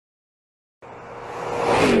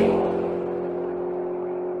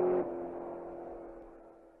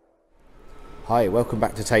Hi, welcome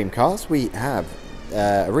back to Thame Cars. We have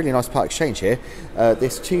a really nice part exchange here.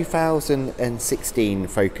 This 2016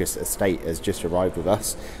 Focus Estate has just arrived with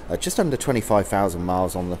us. Just under 25,000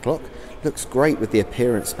 miles on the clock. Looks great with the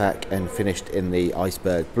appearance pack and finished in the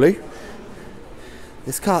iceberg blue.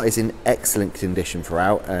 This car is in excellent condition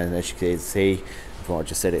throughout, and as you can see from what I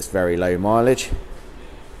just said, it's very low mileage.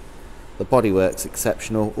 The bodywork's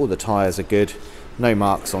exceptional, all the tyres are good, no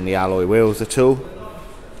marks on the alloy wheels at all.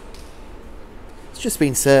 Just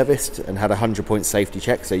been serviced and had a 100-point safety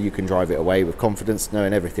check, so you can drive it away with confidence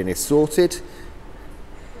knowing everything is sorted.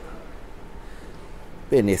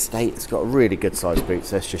 Being the estate, it's got a really good size boot,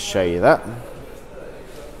 so let's just show you that.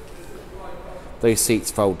 Those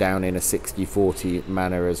seats fold down in a 60/40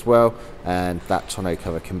 manner as well, and that tonneau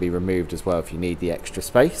cover can be removed as well if you need the extra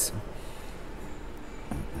space.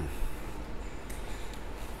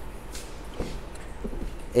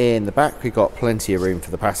 In the back we've got plenty of room for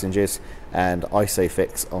the passengers and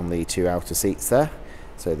ISOFIX on the two outer seats there,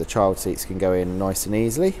 so the child seats can go in nice and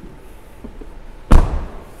easily.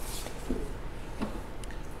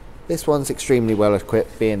 This one's extremely well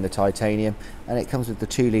equipped, being the titanium, and it comes with the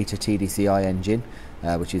 2-litre TDCi engine,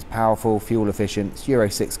 which is powerful, fuel efficient, it's Euro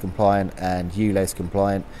 6 compliant and ULEZ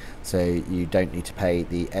compliant, so you don't need to pay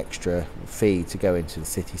the extra fee to go into the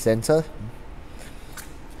city centre.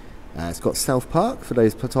 It's got self-park for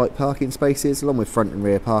those tight parking spaces, along with front and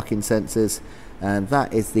rear parking sensors, and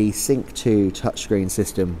that is the Sync 2 touchscreen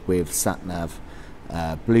system with Sat Nav,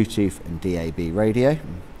 Bluetooth and DAB radio.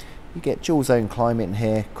 You get dual zone climate in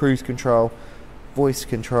here, cruise control, voice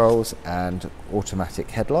controls and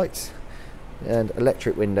automatic headlights, and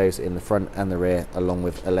electric windows in the front and the rear, along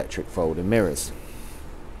with electric folding mirrors.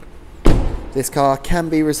 This car can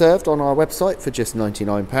be reserved on our website for just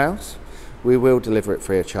 £99. We will deliver it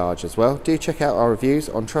free of charge as well. Do check out our reviews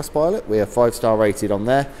on Trustpilot. We are 5-star rated on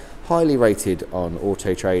there, highly rated on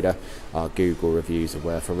Auto Trader. Our Google reviews are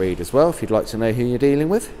worth a read as well if you'd like to know who you're dealing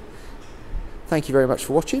with. Thank you very much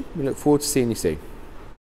for watching. We look forward to seeing you soon.